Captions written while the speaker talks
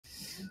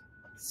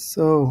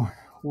So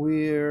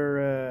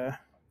we're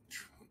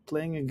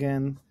playing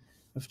again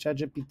with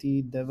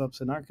Chatgpt,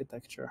 DevOps, and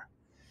architecture.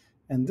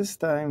 And this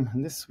time,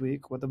 this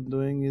week, what I'm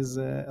doing is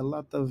a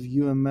lot of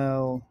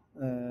UML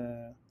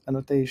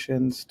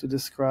annotations to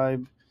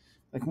describe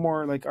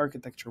more like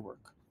architecture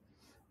work.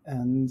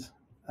 And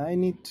I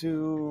need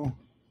to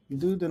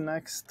do the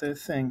next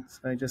thing.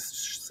 So I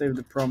just saved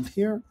the prompt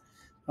here.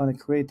 I want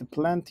to create a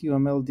plant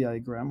UML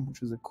diagram,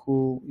 which is a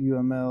cool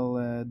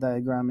UML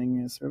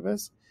diagramming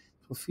service.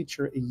 It will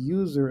feature a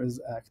user as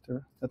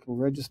actor that will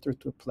register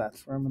to a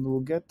platform and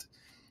will get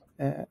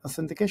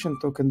authentication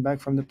token back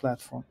from the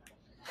platform.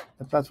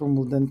 The platform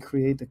will then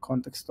create a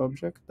context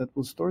object that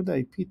will store the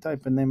IP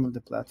type and name of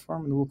the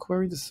platform and will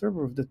query the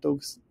server of the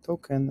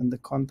token and the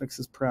context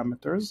as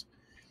parameters.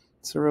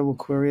 The server will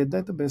query a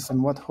database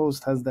on what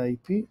host has the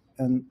IP,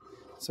 and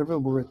the server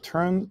will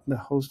return the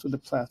host to the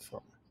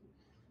platform.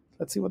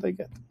 Let's see what I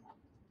get.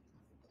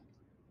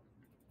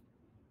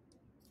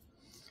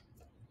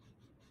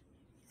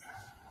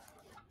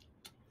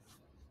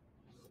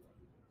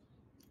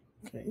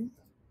 Okay.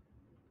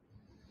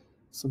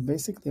 So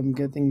basically, I'm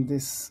getting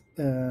this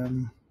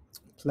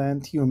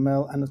plant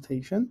UML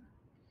annotation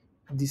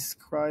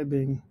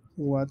describing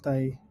what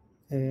I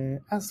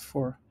asked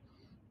for,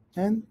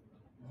 and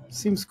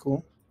seems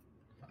cool.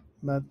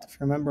 But if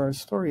you remember our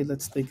story,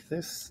 let's take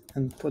this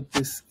and put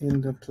this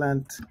in the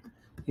plant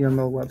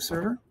UML web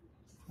server.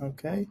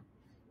 Okay,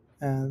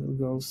 and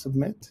we'll go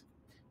submit.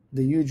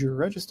 The user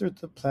registers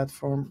to the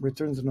platform,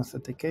 returns an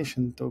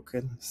authentication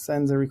token,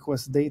 sends a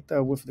request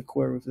data with the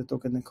query of the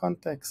token and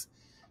context,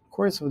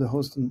 queries with the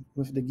host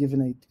with the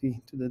given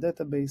IP to the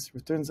database,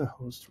 returns a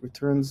host,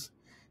 returns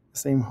the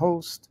same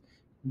host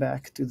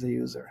back to the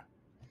user.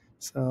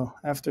 So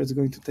after it's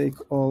going to take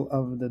all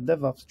of the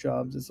DevOps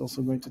jobs, it's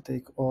also going to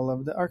take all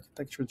of the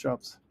architecture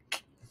jobs.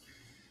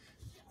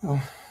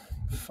 Oh,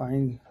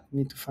 fine.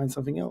 Need to find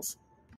something else.